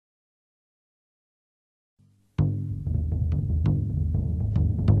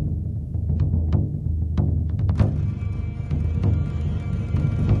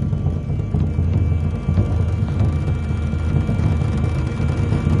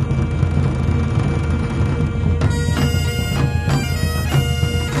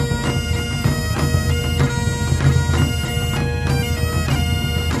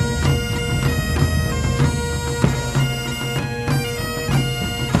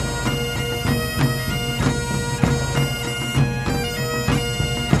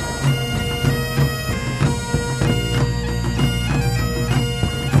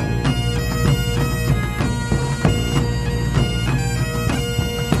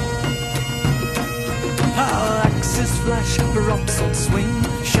flash, rock sword swing,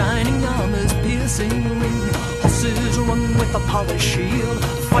 shining armor's piercing ring. Horses run with a polished shield,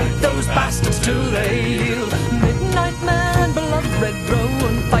 fight those bastards till they yield. Midnight man, blood red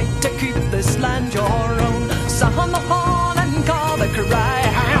roan, fight to keep this land your own. Sound the horn and call the cry,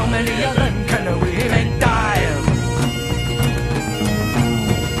 how many of them can we make die?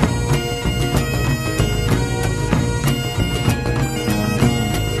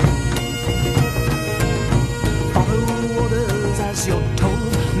 You're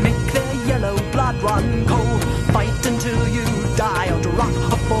told, make their yellow blood run cold. Fight until you die or drop.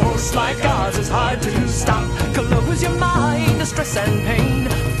 A force like ours is hard to stop. Close your mind to stress and pain.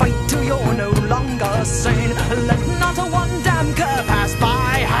 Fight till you're no longer sane. Let not a one damn cur pass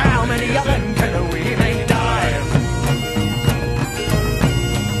by. How many of them can we make die?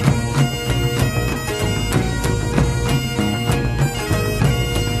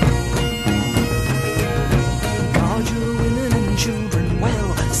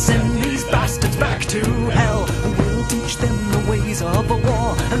 Back to hell. We'll teach them the ways of a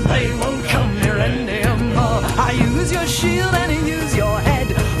war, and they won't come near anymore. I use your shield and you use your head.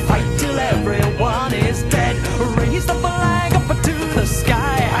 Fight till everyone is dead. Raise the flag up to the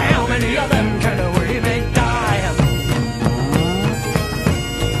sky. How many of them can we make die?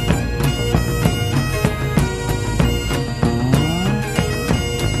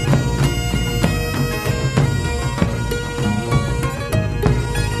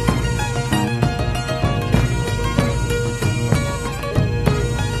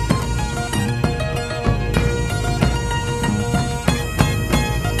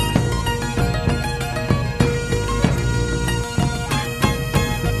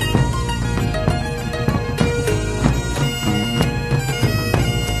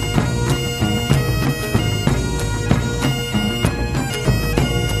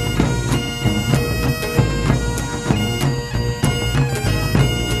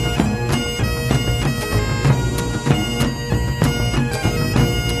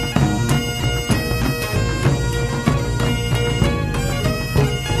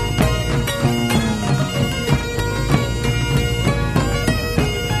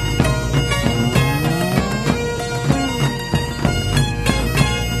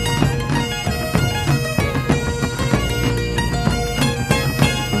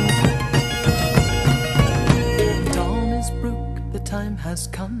 Has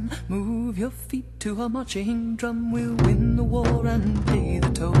come, move your feet to a marching drum. We'll win the war and pay the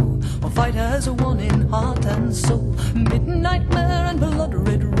toll, or fight as one in heart and soul. Midnight mare and blood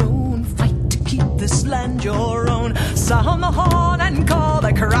red roan, fight to keep this land your own. Sound the horn